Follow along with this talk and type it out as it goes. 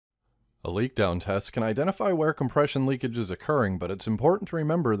A leak-down test can identify where compression leakage is occurring, but it's important to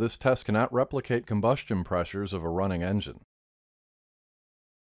remember this test cannot replicate combustion pressures of a running engine.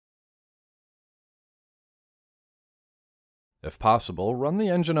 If possible, run the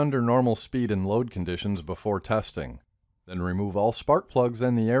engine under normal speed and load conditions before testing. Then remove all spark plugs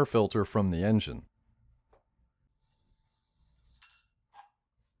and the air filter from the engine.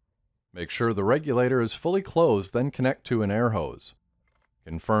 Make sure the regulator is fully closed, then connect to an air hose.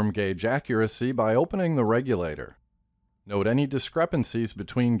 Confirm gauge accuracy by opening the regulator. Note any discrepancies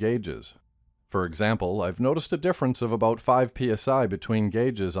between gauges. For example, I've noticed a difference of about 5 psi between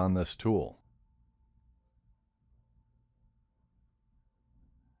gauges on this tool.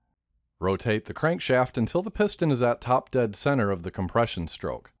 Rotate the crankshaft until the piston is at top dead center of the compression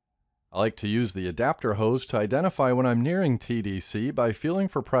stroke. I like to use the adapter hose to identify when I'm nearing TDC by feeling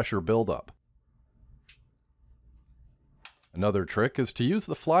for pressure buildup. Another trick is to use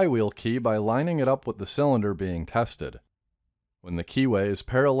the flywheel key by lining it up with the cylinder being tested. When the keyway is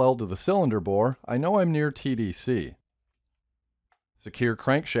parallel to the cylinder bore, I know I'm near TDC. Secure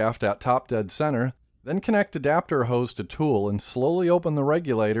crankshaft at top dead center, then connect adapter hose to tool and slowly open the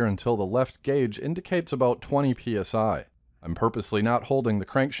regulator until the left gauge indicates about 20 psi. I'm purposely not holding the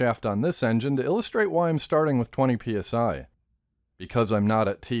crankshaft on this engine to illustrate why I'm starting with 20 psi. Because I'm not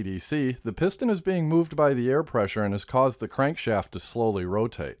at TDC, the piston is being moved by the air pressure and has caused the crankshaft to slowly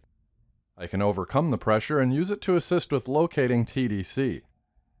rotate. I can overcome the pressure and use it to assist with locating TDC.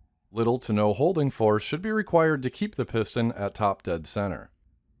 Little to no holding force should be required to keep the piston at top dead center.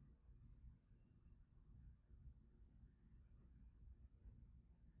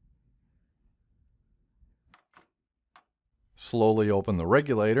 Slowly open the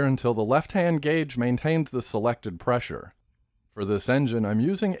regulator until the left-hand gauge maintains the selected pressure. For this engine, I'm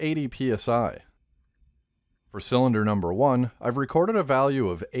using 80 psi. For cylinder number 1, I've recorded a value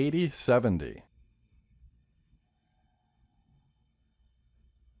of 8070.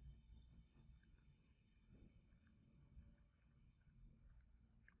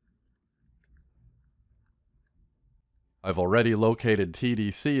 I've already located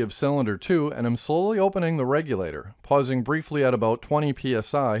TDC of cylinder 2 and am slowly opening the regulator, pausing briefly at about 20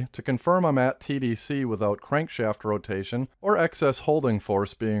 psi to confirm I'm at TDC without crankshaft rotation or excess holding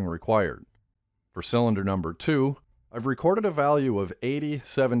force being required. For cylinder number 2, I've recorded a value of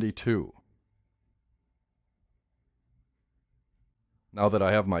 8072. Now that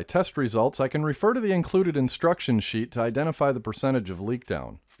I have my test results, I can refer to the included instruction sheet to identify the percentage of leak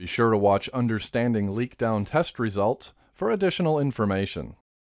down. Be sure to watch Understanding Leak Down test results for additional information.